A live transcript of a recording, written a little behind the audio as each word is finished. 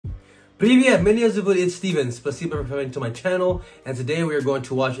Привет, меня зовут Steven. Спасибо for coming to my channel. And today we are going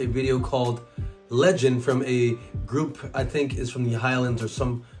to watch a video called Legend from a group I think is from the Highlands or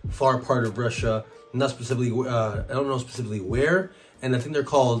some far part of Russia. Not specifically, I don't know specifically where. And I think they're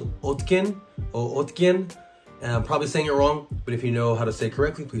called Otyken or Otyken. And I'm probably saying it wrong, but if you know how to say it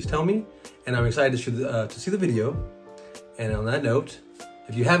correctly, please tell me. And I'm excited to see the video. And on that note,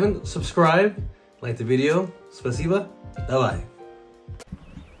 if you haven't subscribed, like the video, спасибо, давай.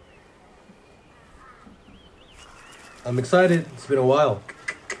 I'm excited. It's been a while.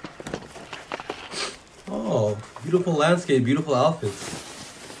 Oh, beautiful landscape, beautiful outfits.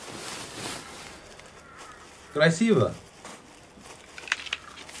 Красиво.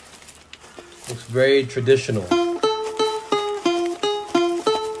 Looks very traditional.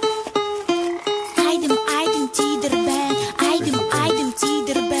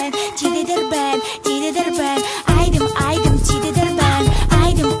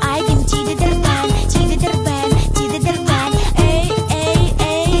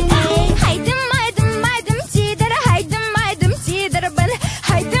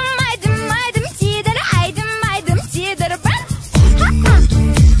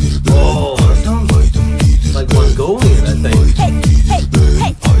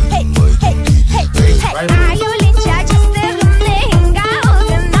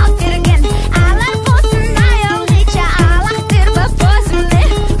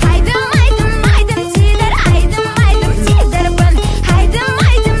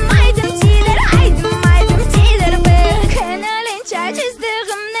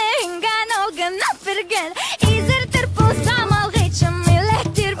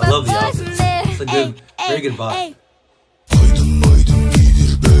 I love the outfits. It's a good, very good vibe.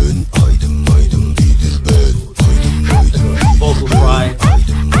 Vocal fry.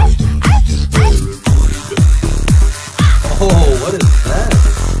 Oh, what is that?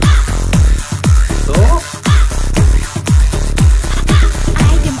 So?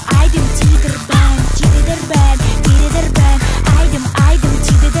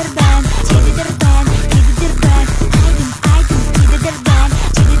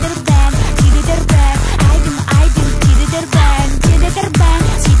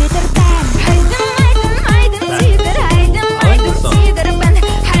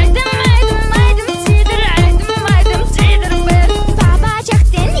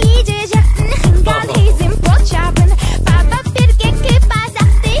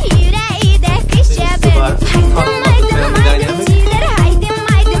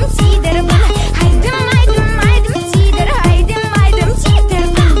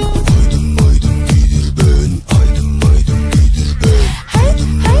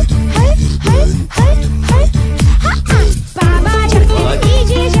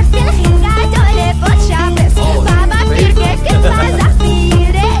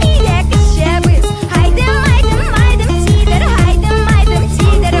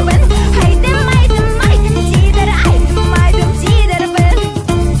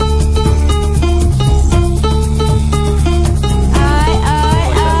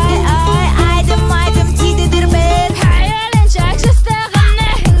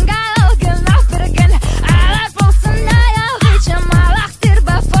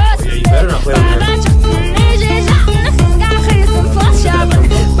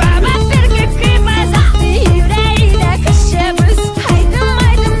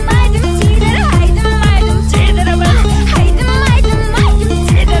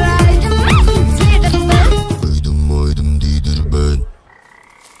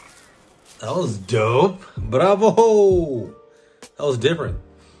 That was dope. Bravo. That was different.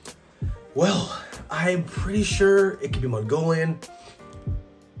 Well, I'm pretty sure it could be Mongolian.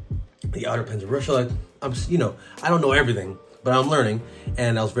 The outer pens of Russia. I don't know everything, but I'm learning.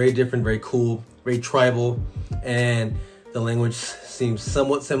 And that was very different, very cool, very tribal. And the language seems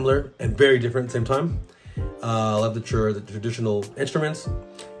somewhat similar and very different at the same time. I love the traditional instruments.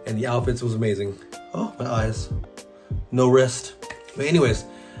 And the outfits was amazing. Oh, my eyes. No wrist. But anyways,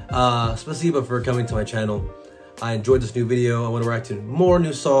 spasiba for coming to my channel. I enjoyed this new video. I want to react to more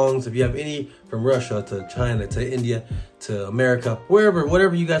new songs. If you have any from Russia to China to India to America, wherever,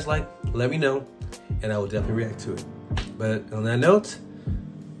 whatever you guys like, let me know and I will definitely react to it. But on that note,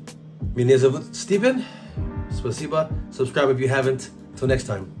 меня зовут Steven. Spasiba. Subscribe if you haven't. Till next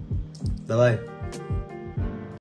time. Bye-bye.